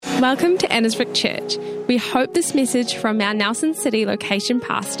Welcome to Annesbrook Church. We hope this message from our Nelson City location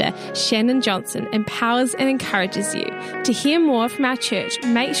pastor, Shannon Johnson, empowers and encourages you. To hear more from our church,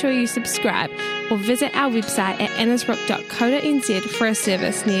 make sure you subscribe or visit our website at annesbrook.co.nz for a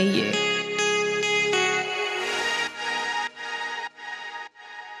service near you.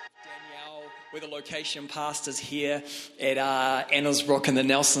 We're the location pastors here at Annesbrook in the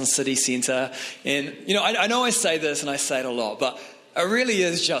Nelson City Centre. And, I know I say this and I say it a lot, but it really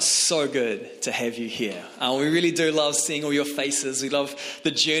is just so good to have you here. We really do love seeing all your faces. We love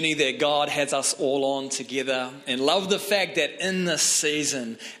the journey that God has us all on together, and love the fact that in this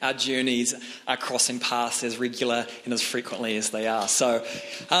season, our journeys are crossing paths as regular and as frequently as they are. So,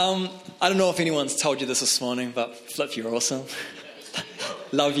 I don't know if anyone's told you this morning, but Flip, you're awesome.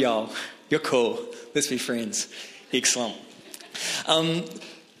 Love y'all. You're cool. Let's be friends. Excellent.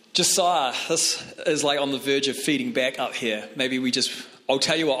 Josiah, this is like on the verge of feeding back up here. Maybe I'll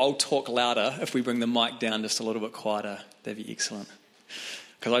tell you what, I'll talk louder if we bring the mic down just a little bit quieter. That'd be excellent.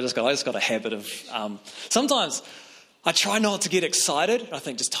 Because I just got a habit of, sometimes I try not to get excited. I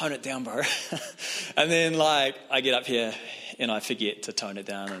think, just tone it down, bro. And then I get up here and I forget to tone it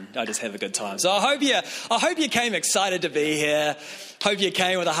down, and I just have a good time. So I hope you came excited to be here. Hope you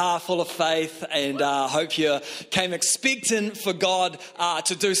came with a heart full of faith, and hope you came expectant for God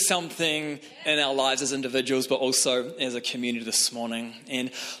to do something in our lives as individuals, but also as a community this morning. And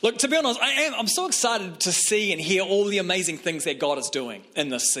look, to be honest, I'm so excited to see and hear all the amazing things that God is doing in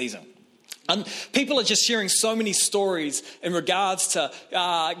this season. And people are just sharing so many stories in regards to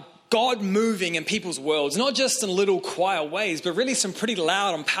God moving in people's worlds, not just in little quiet ways, but really some pretty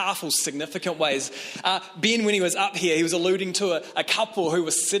loud and powerful, significant ways. Ben, when he was up here, he was alluding to a couple who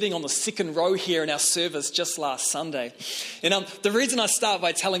was sitting on the second row here in our service just last Sunday. And the reason I start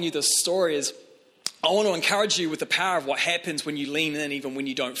by telling you this story is I want to encourage you with the power of what happens when you lean in, even when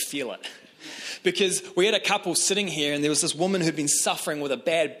you don't feel it. Because we had a couple sitting here, and there was this woman who'd been suffering with a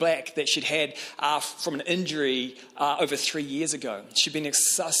bad back that she'd had from an injury over 3 years ago. She'd been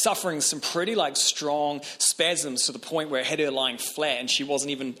suffering some pretty strong spasms to the point where it had her lying flat, and she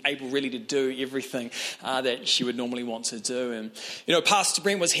wasn't even able really to do everything that she would normally want to do. And Pastor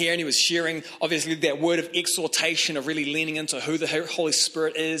Brent was here, and he was sharing obviously that word of exhortation, of really leaning into who the Holy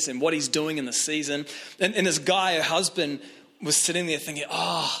Spirit is and what He's doing in the season. And this guy, her husband, was sitting there thinking,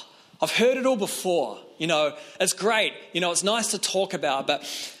 I've heard it all before. It's great. It's nice to talk about, but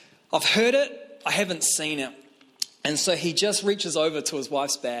I've heard it, I haven't seen it. And so he just reaches over to his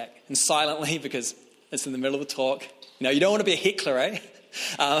wife's back and silently, because it's in the middle of the talk, you don't want to be a heckler, eh?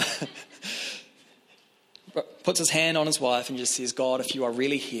 Puts his hand on his wife and just says, God, if you are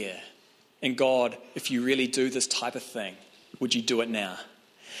really here, and God, if you really do this type of thing, would you do it now?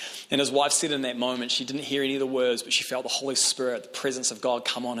 And his wife said in that moment, she didn't hear any of the words, but she felt the Holy Spirit, the presence of God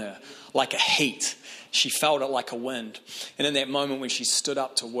come on her like a heat. She felt it like a wind. And in that moment when she stood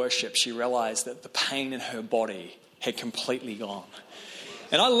up to worship, she realized that the pain in her body had completely gone.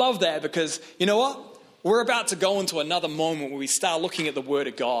 And I love that, because you know what? We're about to go into another moment where we start looking at the Word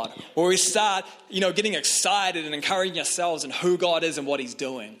of God, where we start, getting excited and encouraging ourselves in who God is and what He's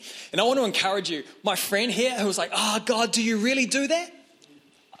doing. And I want to encourage you, my friend here who was like, God, do you really do that?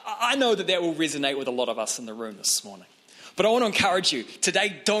 I know that will resonate with a lot of us in the room this morning. But I want to encourage you,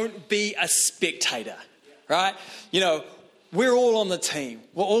 today, don't be a spectator, right? We're all on the team.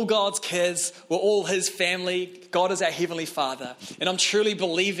 We're all God's kids. We're all His family. God is our Heavenly Father. And I'm truly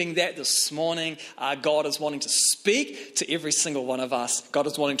believing that this morning, God is wanting to speak to every single one of us. God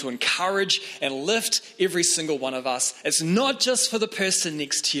is wanting to encourage and lift every single one of us. It's not just for the person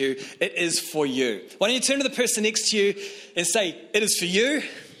next to you. It is for you. Why don't you turn to the person next to you and say, it is for you.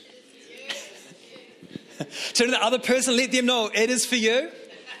 Turn to the other person, let them know it is for you.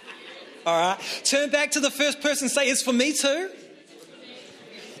 All right. Turn back to the first person, say it's for me too.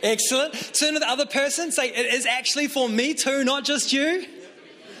 Excellent. Turn to the other person, say it is actually for me too, not just you.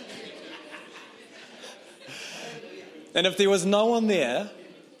 And if there was no one there,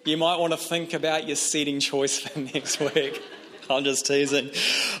 you might want to think about your seating choice for next week. I'm just teasing.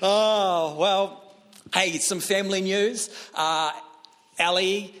 Oh, well, hey, some family news.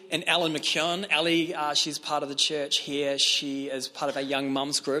 Ali and Alan McKeown. Ali, she's part of the church here. She is part of our young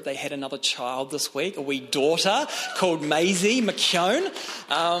mums group. They had another child this week, a wee daughter called Maisie McKeown.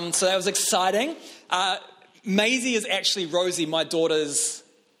 So that was exciting. Maisie is actually Rosie, my daughter's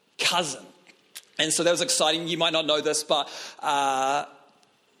cousin. And so that was exciting. You might not know this, but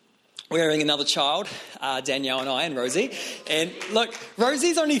we're having another child, Danielle and I and Rosie. And look,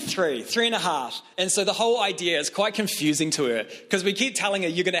 Rosie's only 3.5. And so the whole idea is quite confusing to her, because we keep telling her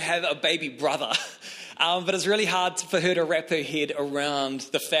you're going to have a baby brother. But it's really hard for her to wrap her head around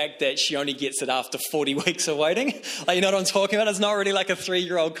the fact that she only gets it after 40 weeks of waiting. Like, you know what I'm talking about? It's not really like a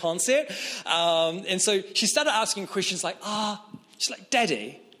 3-year-old concept. And so she started asking questions like, she's like,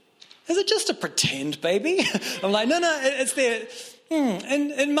 Daddy, is it just a pretend baby? I'm like, no, it's there.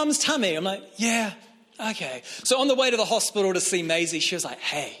 In Mum's tummy. I'm like, yeah, okay. So on the way to the hospital to see Maisie, she was like,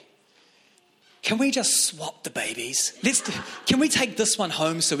 hey, can we just swap the babies? Can we take this one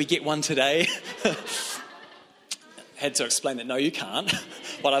home so we get one today? Had to explain that, no, you can't.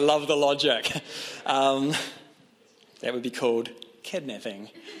 But I love the logic. That would be called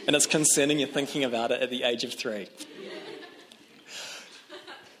kidnapping. And it's concerning you're thinking about it at the age of 3.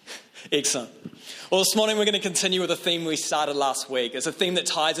 Excellent. Well, this morning we're going to continue with a theme we started last week. It's a theme that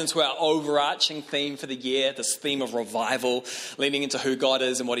ties into our overarching theme for the year, this theme of revival, leaning into who God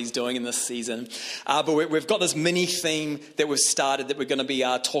is and what he's doing in this season. But we've got this mini theme that we've started that we're going to be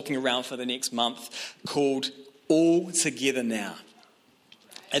talking around for the next month called All Together Now.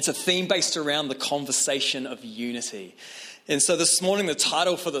 It's a theme based around the conversation of unity. And so this morning, the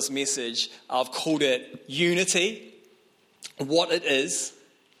title for this message, I've called it Unity, What It Is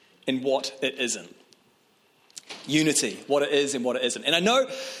and What It Isn't. Unity, what it is and what it isn't. And I know,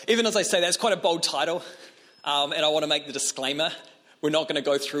 even as I say that, it's quite a bold title. And I want to make the disclaimer. We're not going to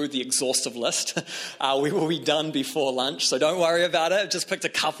go through the exhaustive list. We will be done before lunch, so don't worry about it. I've just picked a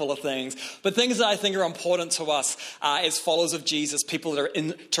couple of things. But things that I think are important to us as followers of Jesus, people that are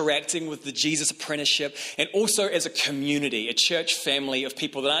interacting with the Jesus apprenticeship, and also as a community, a church family of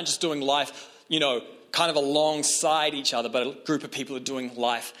people that aren't just doing life, kind of alongside each other, but a group of people are doing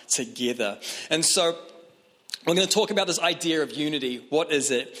life together. And so we're going to talk about this idea of unity. What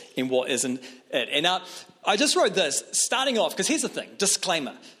is it and what isn't it? And I just wrote this, starting off, because here's the thing,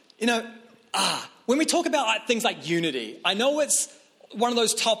 disclaimer. When we talk about things like unity, I know it's one of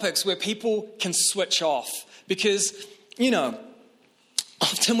those topics where people can switch off because,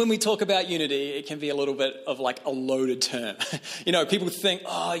 often when we talk about unity, it can be a little bit of like a loaded term. People think,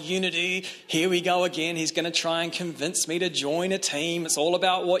 unity, here we go again. He's going to try and convince me to join a team. It's all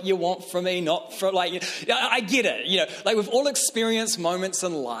about what you want from me, not from I get it. We've all experienced moments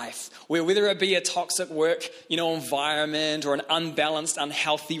in life where whether it be a toxic work, environment or an unbalanced,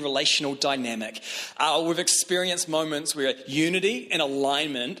 unhealthy relational dynamic, we've experienced moments where unity and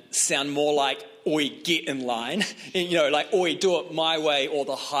alignment sound more like, oi, get in line, oi, do it my way or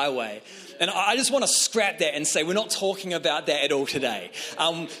the highway. And I just want to scrap that and say we're not talking about that at all today.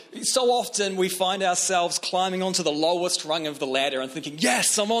 So often we find ourselves climbing onto the lowest rung of the ladder and thinking,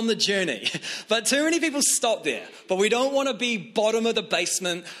 yes, I'm on the journey. But too many people stop there. But we don't want to be bottom of the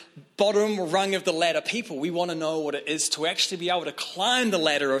basement, bottom rung of the ladder people. We want to know what it is to actually be able to climb the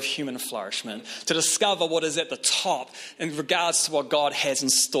ladder of human flourishment, to discover what is at the top in regards to what God has in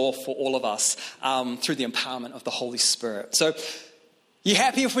store for all of us through the empowerment of the Holy Spirit. So, you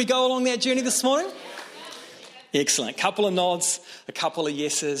happy if we go along that journey this morning? Excellent. Couple of nods, a couple of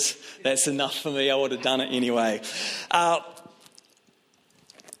yeses. That's enough for me. I would have done it anyway.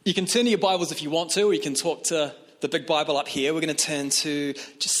 You can turn to your Bibles if you want to, or you can talk to the big Bible up here. We're going to turn to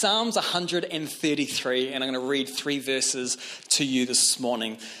Psalms 133, and I'm going to read 3 verses to you this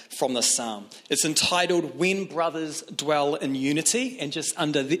morning from the psalm. It's entitled, When Brothers Dwell in Unity, and just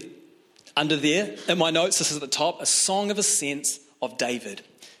under there, in my notes, this is at the top, a song of ascents of David.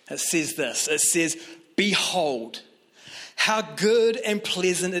 It says this, it says, behold, how good and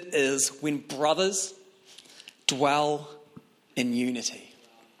pleasant it is when brothers dwell in unity.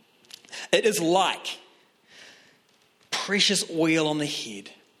 It is like precious oil on the head,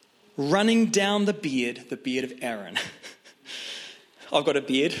 running down the beard of Aaron. I've got a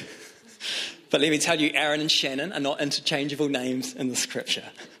beard, but let me tell you, Aaron and Shannon are not interchangeable names in the scripture.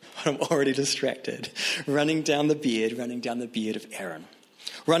 I'm already distracted. Running down the beard of Aaron.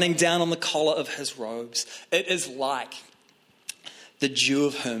 Running down on the collar of his robes. It is like the dew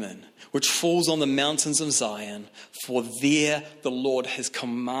of Hermon, which falls on the mountains of Zion. For there the Lord has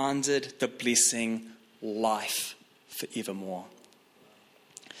commanded the blessing, life forevermore.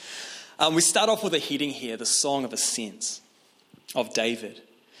 We start off with a heading here, the Song of Ascents of David.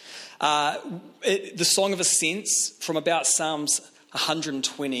 The Song of Ascents from about Psalms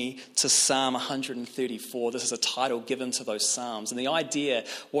 120 to Psalm 134. This is a title given to those psalms. And the idea,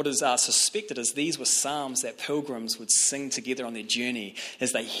 what is suspected, is these were psalms that pilgrims would sing together on their journey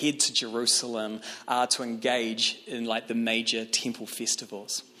as they head to Jerusalem to engage in the major temple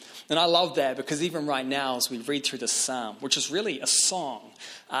festivals. And I love that because even right now, as we read through this psalm, which is really a song,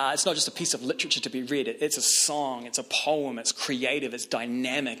 it's not just a piece of literature to be read. It's a song, it's a poem, it's creative, it's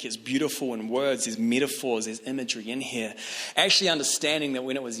dynamic, it's beautiful in words, there's metaphors, there's imagery in here. Actually understanding that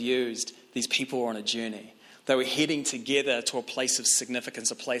when it was used, these people were on a journey. They were heading together to a place of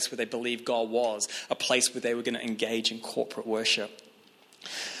significance, a place where they believed God was, a place where they were going to engage in corporate worship.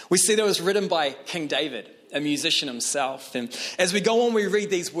 We see that it was written by King David, a musician himself. And as we go on, we read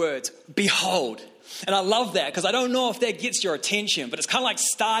these words, behold. And I love that because I don't know if that gets your attention, but it's kind of like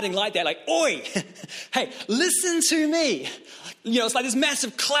starting like that, like, oi, hey, listen to me. It's like this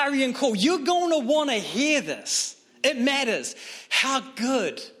massive clarion call. You're going to want to hear this. It matters how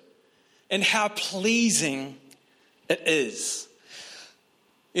good and how pleasing it is.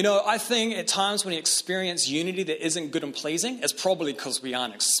 I think at times when you experience unity that isn't good and pleasing, it's probably because we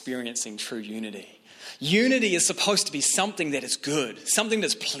aren't experiencing true unity. Unity is supposed to be something that is good, something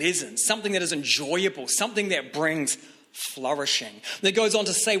that's pleasant, something that is enjoyable, something that brings flourishing. And it goes on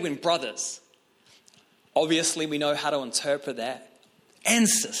to say when brothers, obviously we know how to interpret that, and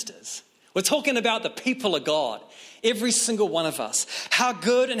sisters. We're talking about the people of God, every single one of us. How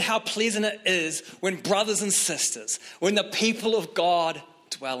good and how pleasant it is when brothers and sisters, when the people of God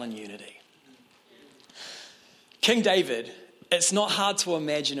dwell in unity. King David, it's not hard to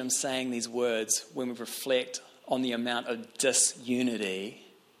imagine him saying these words when we reflect on the amount of disunity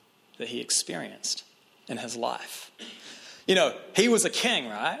that he experienced in his life. He was a king,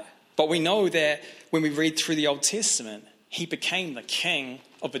 right? But we know that when we read through the Old Testament, he became the king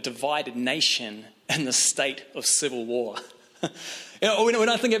of a divided nation in the state of civil war. When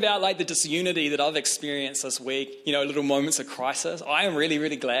I think about like the disunity that I've experienced this week, little moments of crisis, I am really,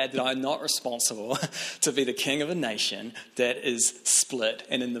 really glad that I'm not responsible to be the king of a nation that is split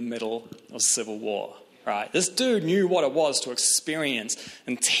and in the middle of civil war, right? This dude knew what it was to experience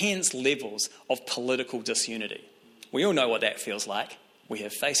intense levels of political disunity. We all know what that feels like. We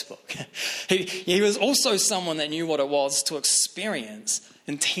have Facebook. He was also someone that knew what it was to experience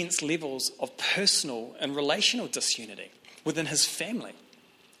intense levels of personal and relational disunity within his family.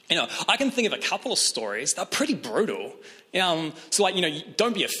 I can think of a couple of stories. They're pretty brutal. Don't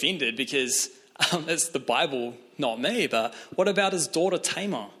be offended because it's the Bible, not me. But what about his daughter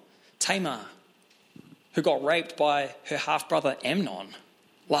Tamar, who got raped by her half-brother Amnon?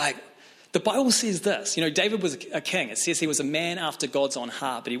 The Bible says this. David was a king. It says he was a man after God's own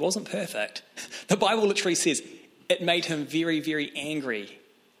heart, but he wasn't perfect. The Bible literally says it made him very, very angry,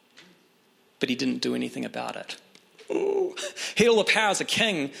 but he didn't do anything about it. Ooh. He had all the power as a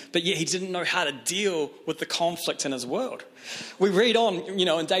king, but yet he didn't know how to deal with the conflict in his world. We read on,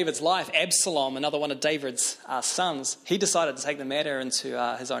 in David's life, Absalom, another one of David's sons, he decided to take the matter into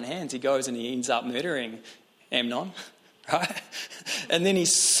his own hands. He goes and he ends up murdering Amnon, right? And then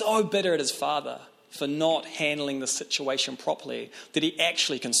he's so bitter at his father for not handling the situation properly that he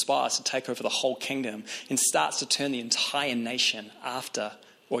actually conspires to take over the whole kingdom and starts to turn the entire nation after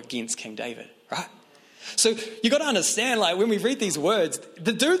or against King David, right? So you got to understand, when we read these words,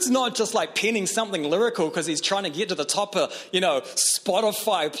 the dude's not just penning something lyrical because he's trying to get to the top of,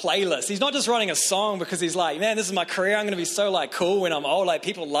 Spotify playlist. He's not just writing a song because he's like, man, this is my career. I'm going to be so cool when I'm old.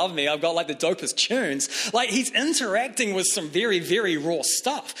 People love me. I've got the dopest tunes. He's interacting with some very, very raw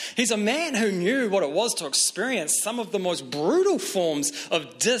stuff. He's a man who knew what it was to experience some of the most brutal forms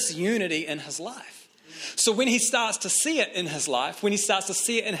of disunity in his life. So when he starts to see it in his life, when he starts to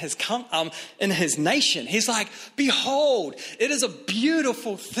see it in his nation, he's like, behold, it is a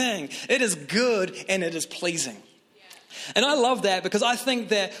beautiful thing. It is good and it is pleasing. Yeah. And I love that because I think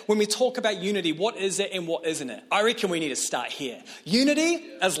that when we talk about unity, what is it and what isn't it? I reckon we need to start here. Unity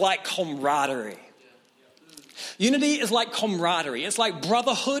is like camaraderie. Unity is like camaraderie. It's like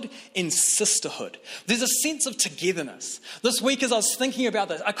brotherhood and sisterhood. There's a sense of togetherness. This week as I was thinking about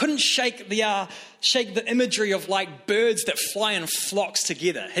this, I couldn't shake the imagery of birds that fly in flocks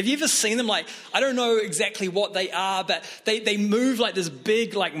together. Have you ever seen them? I don't know exactly what they are, but they move like this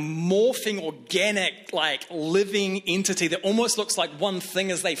big, morphing, organic, living entity that almost looks like one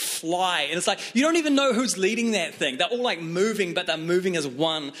thing as they fly. And it's you don't even know who's leading that thing. They're all moving, but they're moving as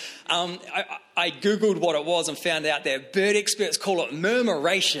one. I Googled what it was and found out that bird experts call it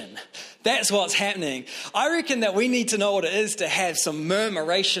murmuration. That's what's happening. I reckon that we need to know what it is to have some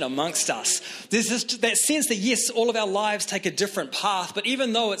murmuration amongst us. There's that sense that, yes, all of our lives take a different path, but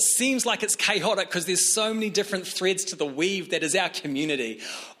even though it seems like it's chaotic because there's so many different threads to the weave that is our community,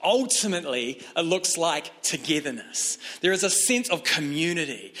 ultimately it looks like togetherness. There is a sense of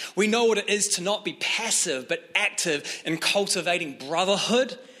community. We know what it is to not be passive, but active in cultivating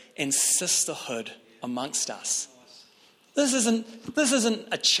brotherhood and sisterhood amongst us. This isn't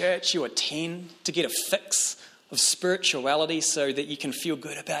a church you attend to get a fix of spirituality so that you can feel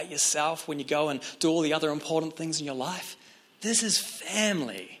good about yourself when you go and do all the other important things in your life. This is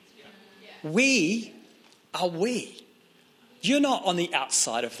family. We are we. You're not on the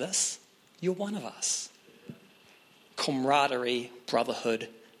outside of this. You're one of us. Camaraderie, brotherhood,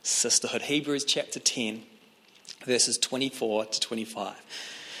 sisterhood. Hebrews chapter 10, verses 24 to 25.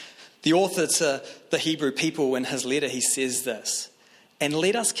 The author to the Hebrew people in his letter, he says this, "And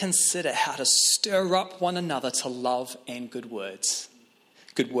let us consider how to stir up one another to love and good works,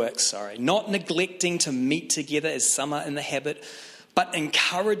 not neglecting to meet together as some are in the habit, but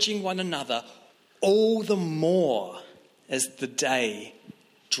encouraging one another all the more as the day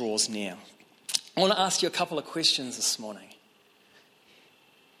draws near." I want to ask you a couple of questions this morning.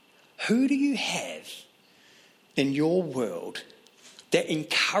 Who do you have in your world that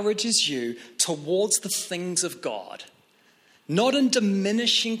encourages you towards the things of God, not in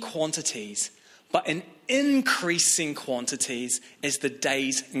diminishing quantities, but in increasing quantities as the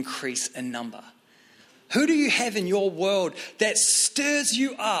days increase in number? Who do you have in your world that stirs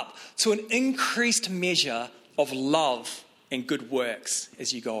you up to an increased measure of love and good works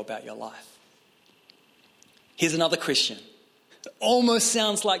as you go about your life? Here's another question. It almost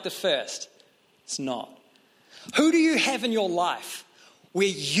sounds like the first. It's not. Who do you have in your life where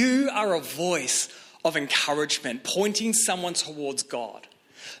you are a voice of encouragement, pointing someone towards God?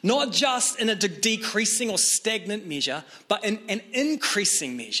 Not just in a decreasing or stagnant measure, but in an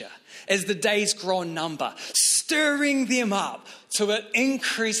increasing measure as the days grow in number, stirring them up to an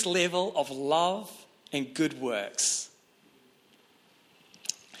increased level of love and good works.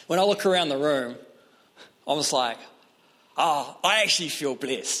 When I look around the room, I'm just like, I actually feel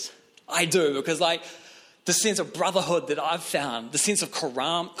blessed. I do, because the sense of brotherhood that I've found, the sense of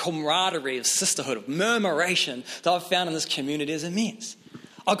camaraderie, of sisterhood, of murmuration that I've found in this community is immense.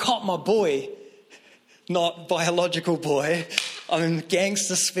 I got my boy, not biological boy, I mean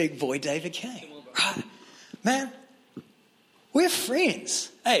gangster speak boy, David King. Right? Man, we're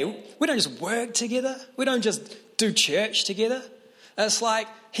friends. Hey, we don't just work together. We don't just do church together. It's like,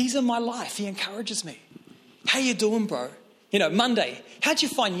 he's in my life. He encourages me. How you doing, bro? Monday, how'd you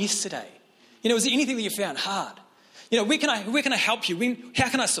find yesterday? Was there anything that you found hard? Where can I help you? How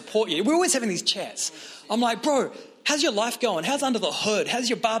can I support you? We're always having these chats. I'm like, bro, how's your life going? How's under the hood? How's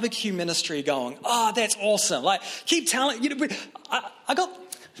your barbecue ministry going? That's awesome. Keep telling, there's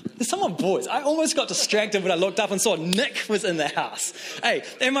someone, boys. I almost got distracted when I looked up and saw Nick was in the house. Hey,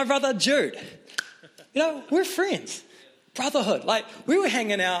 and my brother Jude. We're friends. Brotherhood. We were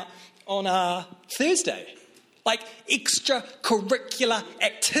hanging out on Thursday. Extracurricular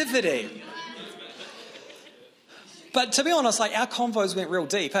activity. But to be honest, our convos went real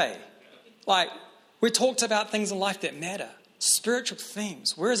deep, hey? We talked about things in life that matter. Spiritual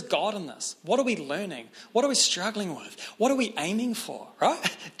themes. Where is God in this? What are we learning? What are we struggling with? What are we aiming for,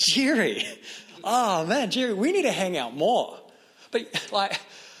 right? Jerry. Oh, man, Jerry, we need to hang out more. But,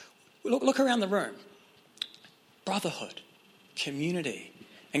 look around the room. Brotherhood, community,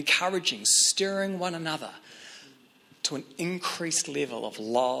 encouraging, stirring one another to an increased level of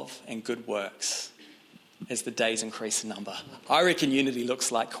love and good works as the days increase in number. I reckon unity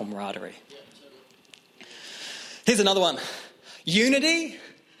looks like camaraderie. Here's another one. Unity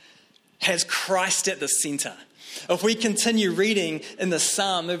has Christ at the centre. If we continue reading in the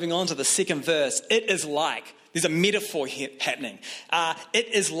psalm, moving on to the second verse, there's a metaphor happening.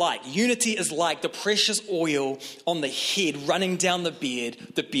 Unity is like the precious oil on the head running down the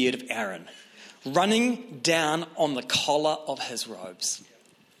beard of Aaron, running down on the collar of his robes.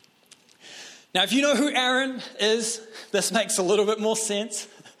 Now, if you know who Aaron is, this makes a little bit more sense.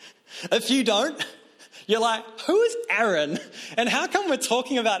 If you don't, you're like, who is Aaron? And how come we're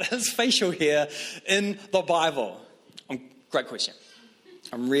talking about his facial hair in the Bible? Great question.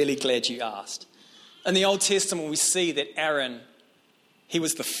 I'm really glad you asked. In the Old Testament, we see that Aaron, he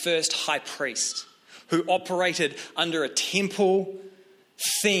was the first high priest who operated under a temple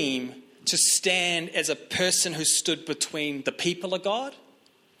theme to stand as a person who stood between the people of God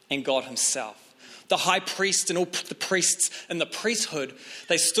and God himself. The high priest and all the priests in the priesthood,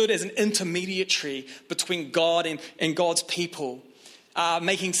 they stood as an intermediary between God and God's people,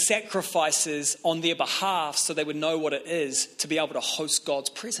 making sacrifices on their behalf so they would know what it is to be able to host God's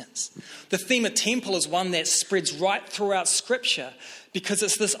presence. The theme of temple is one that spreads right throughout Scripture because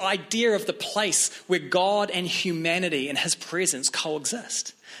it's this idea of the place where God and humanity and his presence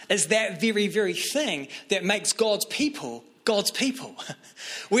coexist. It's that very, very thing that makes God's people God's people.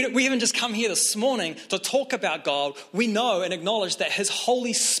 We haven't just come here this morning to talk about God. We know and acknowledge that his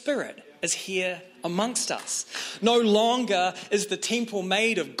Holy Spirit is here amongst us. No longer is the temple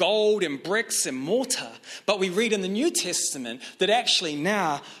made of gold and bricks and mortar, but we read in the New Testament that actually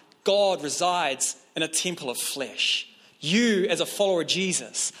now God resides in a temple of flesh. You as a follower of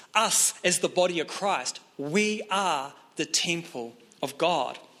Jesus, us as the body of Christ, we are the temple of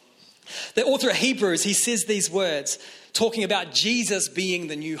God. The author of Hebrews, he says these words, talking about Jesus being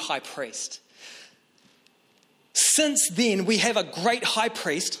the new high priest. Since then, we have a great high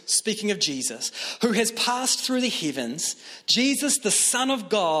priest, speaking of Jesus, who has passed through the heavens, Jesus, the Son of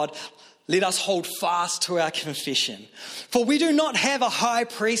God. Let us hold fast to our confession. For we do not have a high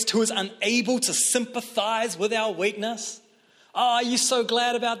priest who is unable to sympathize with our weakness. Oh, are you so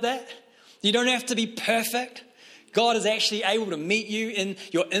glad about that? You don't have to be perfect. God is actually able to meet you in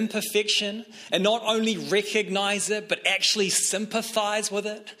your imperfection and not only recognize it, but actually sympathize with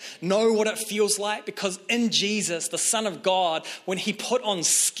it. Know what it feels like, because in Jesus, the Son of God, when he put on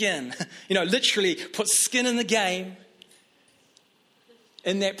skin, literally put skin in the game,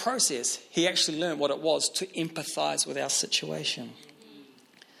 in that process, he actually learned what it was to empathize with our situation.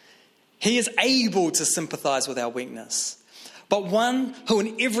 He is able to sympathize with our weakness. But one who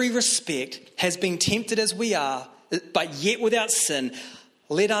in every respect has been tempted as we are, but yet without sin,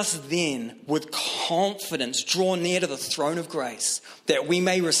 let us then with confidence draw near to the throne of grace, that we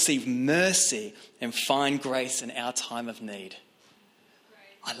may receive mercy and find grace in our time of need.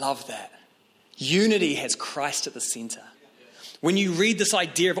 I love that. Unity has Christ at the center. When you read this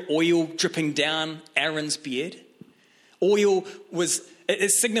idea of oil dripping down Aaron's beard,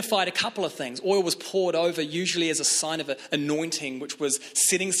 it signified a couple of things. Oil was poured over usually as a sign of an anointing, which was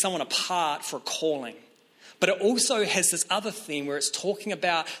setting someone apart for a calling. But it also has this other theme where it's talking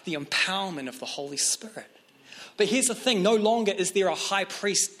about the empowerment of the Holy Spirit. But here's the thing, no longer is there a high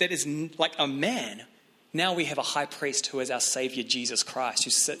priest that is like a man. Now we have a high priest who is our Savior, Jesus Christ, who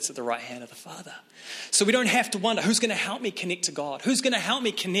sits at the right hand of the Father. So we don't have to wonder, who's going to help me connect to God? Who's going to help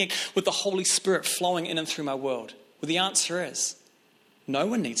me connect with the Holy Spirit flowing in and through my world? Well, the answer is, no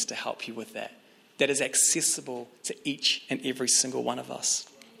one needs to help you with that. That is accessible to each and every single one of us.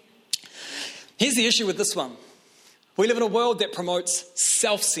 Here's the issue with this one. We live in a world that promotes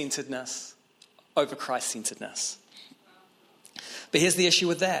self-centeredness over Christ-centeredness. But here's the issue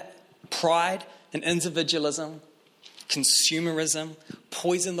with that. Pride and individualism, consumerism,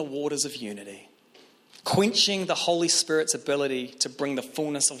 poison the waters of unity, quenching the Holy Spirit's ability to bring the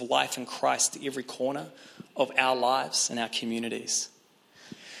fullness of life in Christ to every corner of our lives and our communities.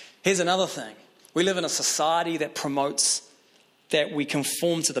 Here's another thing. We live in a society that promotes that we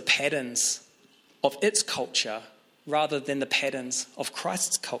conform to the patterns of its culture rather than the patterns of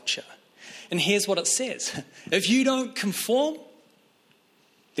Christ's culture. And here's what it says. If you don't conform,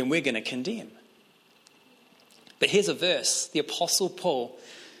 then we're going to condemn. But here's a verse. The Apostle Paul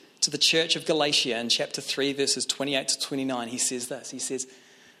to the church of Galatia in chapter 3, verses 28 to 29, he says this. He says,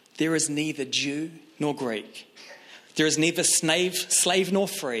 there is neither Jew nor Greek. There is neither slave nor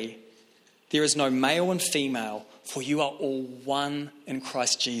free. There is no male and female, for you are all one in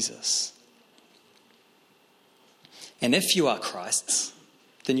Christ Jesus. And if you are Christ's,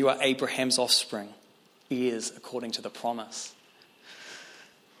 then you are Abraham's offspring, heirs according to the promise.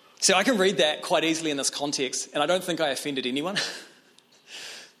 So I can read that quite easily in this context, and I don't think I offended anyone.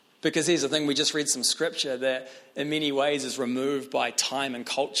 Because here's the thing, we just read some scripture that in many ways is removed by time and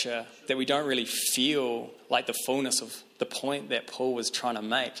culture, that we don't really feel like the fullness of the point that Paul was trying to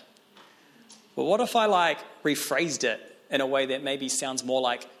make. But what if I rephrased it in a way that maybe sounds more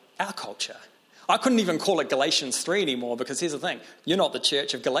like our culture? I couldn't even call it Galatians 3 anymore, because here's the thing. You're not the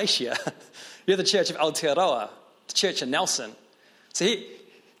church of Galatia. You're the church of Aotearoa, the church of Nelson. So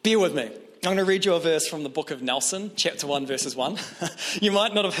bear with me. I'm going to read you a verse from the book of Nelson, chapter 1, verses 1. You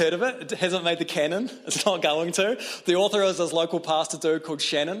might not have heard of it. It hasn't made the canon. It's not going to. The author is this local pastor dude called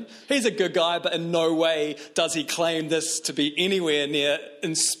Shannon. He's a good guy, but in no way does he claim this to be anywhere near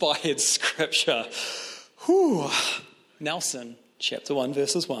inspired scripture. Nelson, chapter 1,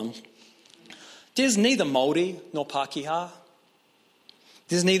 verses 1. There's neither Māori nor Pākehā.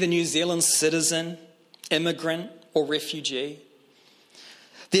 There's neither New Zealand citizen, immigrant, or refugee.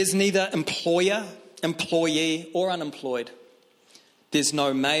 There's neither employer, employee, or unemployed. There's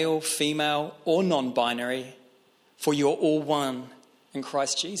no male, female, or non-binary, for you're all one in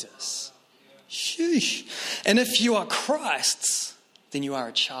Christ Jesus. Sheesh. And if you are Christ's, then you are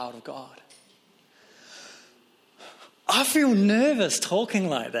a child of God. I feel nervous talking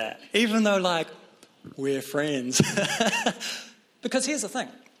like that, even though we're friends. Because here's the thing.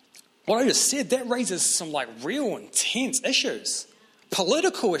 What I just said, that raises some real intense issues.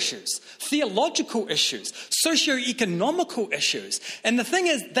 Political issues, theological issues, socio-economical issues. And the thing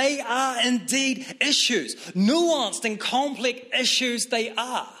is, they are indeed issues. Nuanced and complex issues they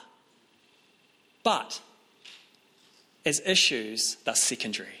are. But as issues, they're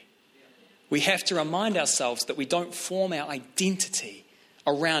secondary. We have to remind ourselves that we don't form our identity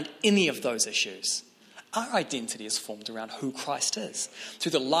around any of those issues. Our identity is formed around who Christ is.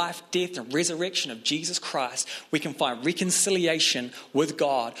 Through the life, death, and resurrection of Jesus Christ, we can find reconciliation with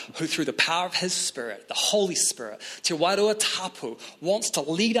God, who through the power of his Spirit, the Holy Spirit, Te Wairua Tapu, wants to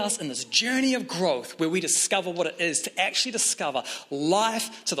lead us in this journey of growth where we discover what it is to actually discover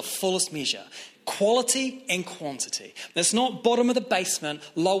life to the fullest measure. Quality and quantity. And it's not bottom of the basement,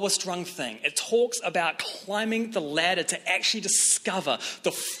 lowest rung thing. It talks about climbing the ladder to actually discover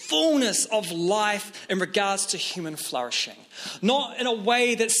the fullness of life in regards to human flourishing. Not in a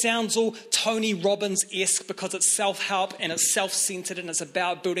way that sounds all Tony Robbins-esque because it's self-help and it's self-centered and it's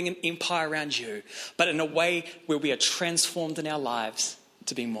about building an empire around you, but in a way where we are transformed in our lives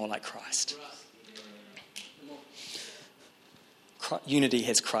to be more like Christ. Unity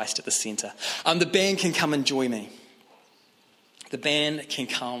has Christ at the centre. The band can come and join me. The band can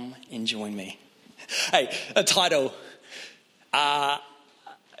come and join me. Hey, a title.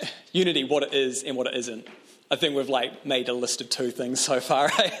 Unity, what it is and what it isn't. I think we've made a list of 2 things so far.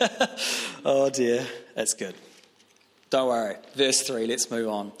 Oh dear, that's good. Don't worry. Verse 3, let's move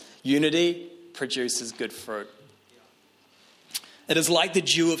on. Unity produces good fruit. It is like the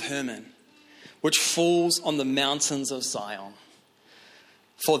dew of Hermon, which falls on the mountains of Zion.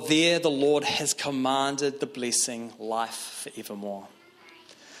 For there the Lord has commanded the blessing, life forevermore.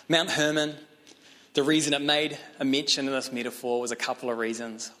 Mount Hermon, the reason it made a mention in this metaphor was a couple of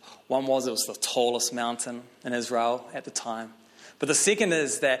reasons. One was it was the tallest mountain in Israel at the time. But the second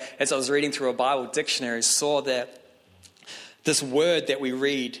is that as I was reading through a Bible dictionary, I saw that this word that we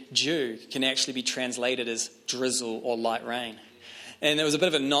read, dew, can actually be translated as drizzle or light rain. And there was a bit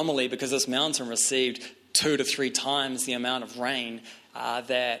of an anomaly because this mountain received 2 to 3 times the amount of rain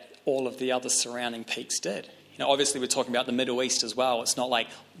that all of the other surrounding peaks did. Obviously we're talking about the Middle East as well. It's not like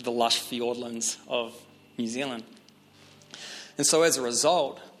the lush fiordlands of New Zealand. And so as a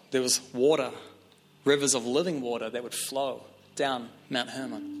result, there was water, rivers of living water that would flow down Mount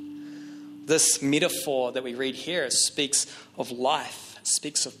Hermon. This metaphor that we read here speaks of life, it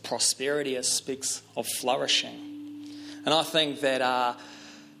speaks of prosperity, it speaks of flourishing. And I think that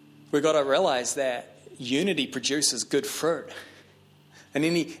we've got to realize that unity produces good fruit. In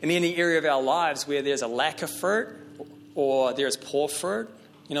any area of our lives where there's a lack of fruit or there is poor fruit,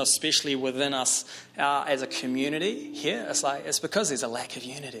 especially within us as a community here, it's because there's a lack of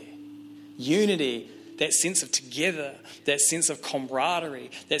unity. Unity, that sense of together, that sense of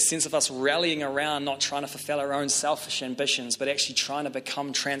camaraderie, that sense of us rallying around, not trying to fulfill our own selfish ambitions, but actually trying to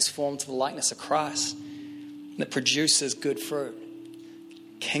become transformed to the likeness of Christ. That produces good fruit,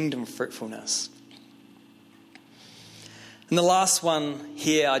 kingdom fruitfulness. And the last one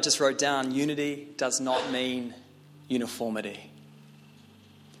here, I just wrote down, unity does not mean uniformity.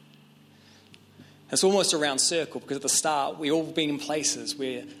 It's almost a round circle because at the start, we've all been in places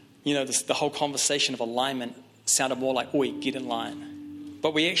where, the whole conversation of alignment sounded more like, oi, get in line.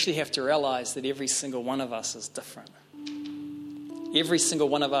 But we actually have to realize that every single one of us is different. Every single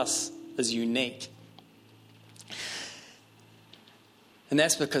one of us is unique. And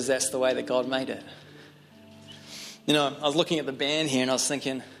that's because that's the way that God made it. I was looking at the band here and I was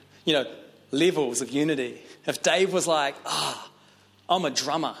thinking, levels of unity. If Dave was like, I'm a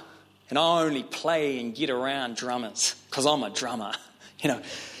drummer and I only play and get around drummers because I'm a drummer.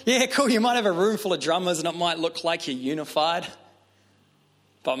 Yeah, cool, you might have a room full of drummers and it might look like you're unified.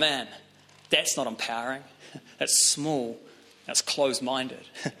 But man, that's not empowering. That's small. That's closed-minded.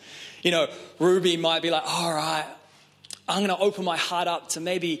 Ruby might be like, all right, I'm going to open my heart up to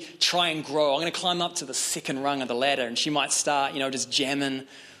maybe try and grow. I'm going to climb up to the second rung of the ladder. And she might start, just jamming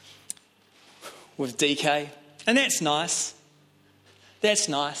with DK. And that's nice. That's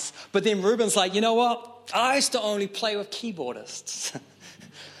nice. But then Ruben's like, you know what? I used to only play with keyboardists.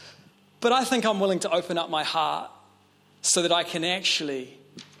 But I think I'm willing to open up my heart so that I can actually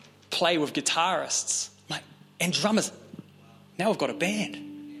play with guitarists and drummers. Now we've got a band.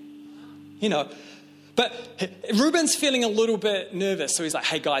 But Ruben's feeling a little bit nervous. So he's like,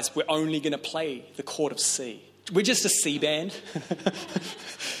 hey guys, we're only going to play the chord of C. We're just a C band.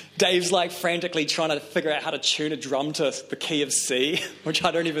 Dave's frantically trying to figure out how to tune a drum to the key of C, which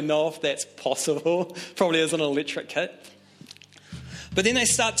I don't even know if that's possible. Probably is an electric kit. But then they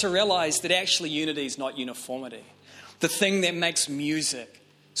start to realize that actually unity is not uniformity. The thing that makes music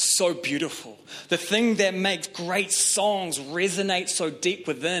so beautiful, the thing that makes great songs resonate so deep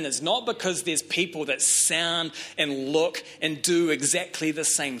within is not because there's people that sound and look and do exactly the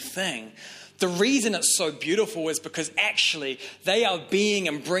same thing. The reason it's so beautiful is because actually they are being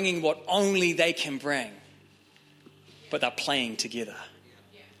and bringing what only they can bring, but they're playing together.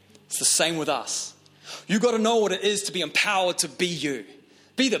 It's the same with us. You got to know what it is to be empowered to be you.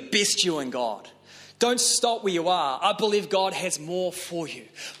 Be the best you in God. Don't stop where you are. I believe God has more for you.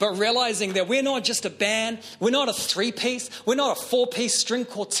 But realizing that we're not just a band, we're not a 3-piece, we're not a 4-piece string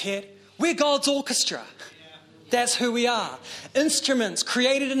quartet, we're God's orchestra. That's who we are. Instruments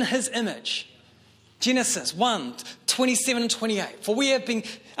created in his image. Genesis 1:27 and 28. For we have been,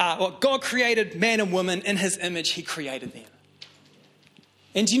 God created man and woman in his image, he created them.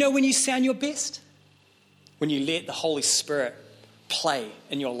 And do you know when you sound your best? When you let the Holy Spirit play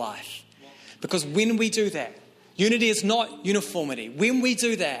in your life. Because when we do that, unity is not uniformity. When we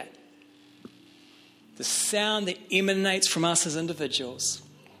do that, the sound that emanates from us as individuals,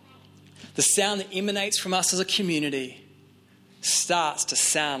 the sound that emanates from us as a community, starts to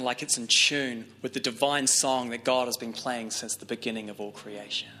sound like it's in tune with the divine song that God has been playing since the beginning of all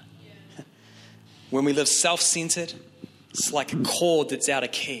creation. When we live self-centered, it's like a chord that's out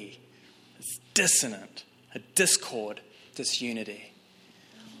of key. It's dissonant, a discord, disunity.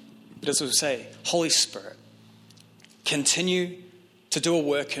 But as we say, Holy Spirit, continue to do a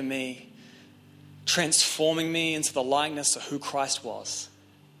work in me, transforming me into the likeness of who Christ was.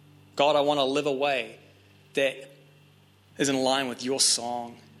 God, I want to live a way that is in line with your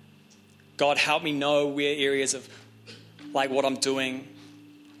song. God, help me know where areas of like what I'm doing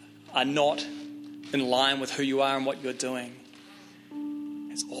are not in line with who you are and what you're doing.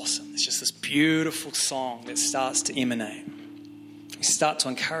 It's awesome. It's just this beautiful song that starts to emanate. We start to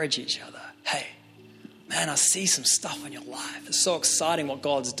encourage each other. Hey, man, I see some stuff in your life. It's so exciting what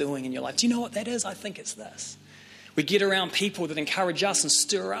God's doing in your life. Do you know what that is? I think it's this. We get around people that encourage us and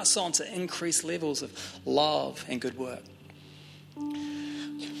stir us on to increased levels of love and good work.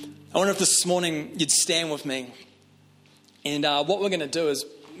 I wonder if this morning you'd stand with me. And what we're going to do is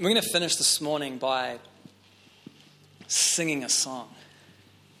we're going to finish this morning by singing a song,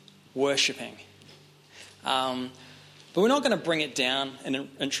 worshiping. But we're not going to bring it down in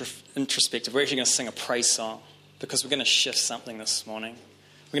introspective. We're actually going to sing a praise song because we're going to shift something this morning.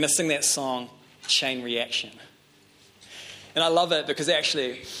 We're going to sing that song, Chain Reaction. And I love it because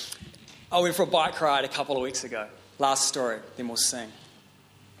actually, I went for a bike ride a couple of weeks ago. Last story, then we'll sing.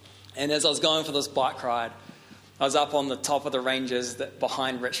 And as I was going for this bike ride, I was up on the top of the ranges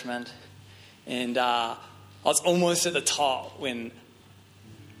behind Richmond. And I was almost at the top when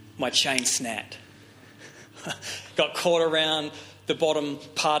my chain snapped. Got caught around the bottom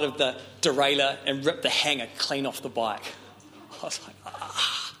part of the derailleur and ripped the hanger clean off the bike. I was like,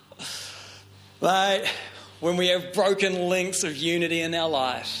 Like, when we have broken links of unity in our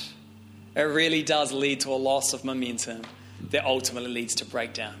life, it really does lead to a loss of momentum that ultimately leads to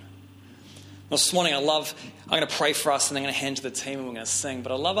breakdown. This morning, I'm going to pray for us and I'm going to hand to the team and we're going to sing.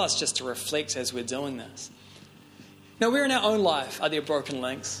 But I love us just to reflect as we're doing this. Now, we're in our own life. Are there broken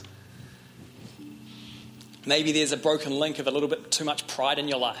links? Maybe there's a broken link of a little bit too much pride in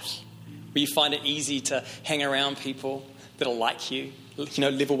your life, where you find it easy to hang around people that are like you,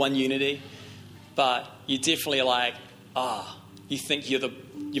 level 1 unity, but you definitely are like, you think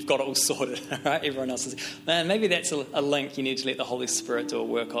you've got it all sorted, right? Everyone else is. Man, maybe that's a link you need to let the Holy Spirit do a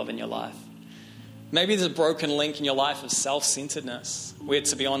work of in your life. Maybe there's a broken link in your life of self-centeredness, where,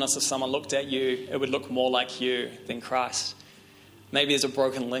 to be honest, if someone looked at you, it would look more like you than Christ. Maybe there's a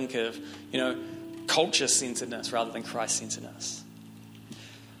broken link of, culture-centeredness rather than Christ-centeredness.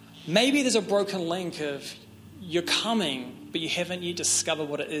 Maybe there's a broken link of you're coming, but you haven't yet discovered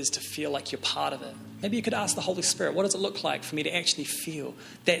what it is to feel like you're part of it. Maybe you could ask the Holy Spirit, what does it look like for me to actually feel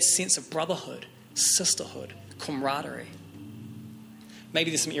that sense of brotherhood, sisterhood, camaraderie?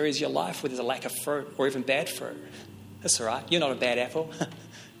 Maybe there's some areas of your life where there's a lack of fruit or even bad fruit. That's all right. You're not a bad apple.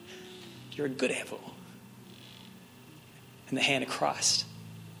 You're a good apple. In the hand of Christ,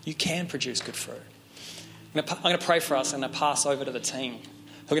 you can produce good fruit. I'm going to pray for us and I'm going to pass over to the team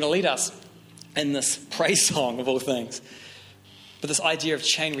who are going to lead us in this praise song of all things. But this idea of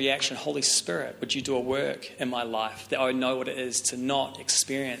chain reaction, Holy Spirit, would you do a work in my life that I would know what it is to not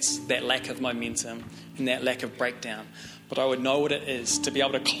experience that lack of momentum and that lack of breakdown, but I would know what it is to be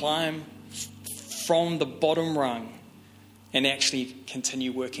able to climb from the bottom rung and actually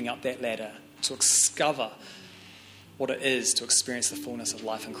continue working up that ladder to discover what it is to experience the fullness of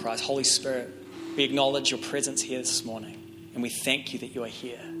life in Christ. Holy Spirit, we acknowledge your presence here this morning and we thank you that you are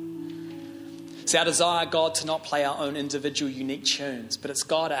here. It's our desire, God, to not play our own individual unique tunes, but it's,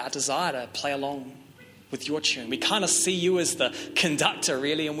 God, our desire to play along with your tune. We kind of see you as the conductor,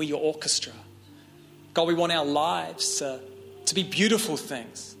 really, and we're your orchestra. God, we want our lives to be beautiful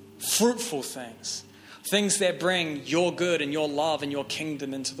things, fruitful things, things that bring your good and your love and your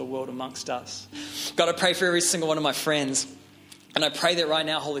kingdom into the world amongst us. God, I pray for every single one of my friends, and I pray that right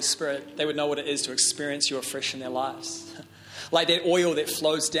now, Holy Spirit, they would know what it is to experience you afresh in their lives. Like that oil that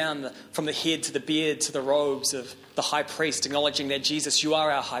flows down from the head to the beard to the robes of the high priest, acknowledging that Jesus, you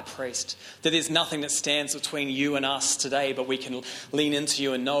are our high priest, that there's nothing that stands between you and us today, but we can lean into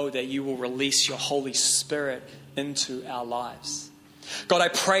you and know that you will release your Holy Spirit into our lives. God, I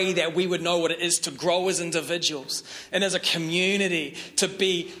pray that we would know what it is to grow as individuals and as a community, to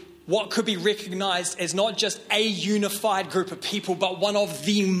be what could be recognized as not just a unified group of people, but one of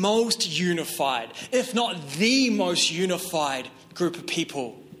the most unified, if not the most unified group of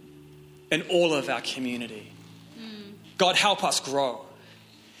people in all of our community. God, help us grow.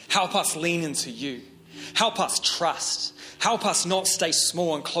 Help us lean into you. Help us trust. Help us not stay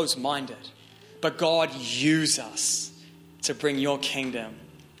small and close-minded. But God, use us to bring your kingdom,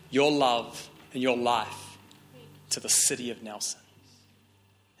 your love, and your life to the city of Nelson.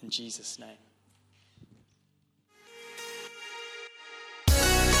 In Jesus' name.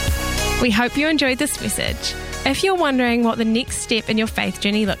 We hope you enjoyed this message. If you're wondering what the next step in your faith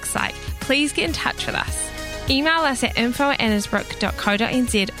journey looks like, please get in touch with us. Email us at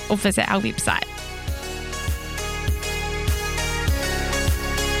info@annesbrook.co.nz or visit our website.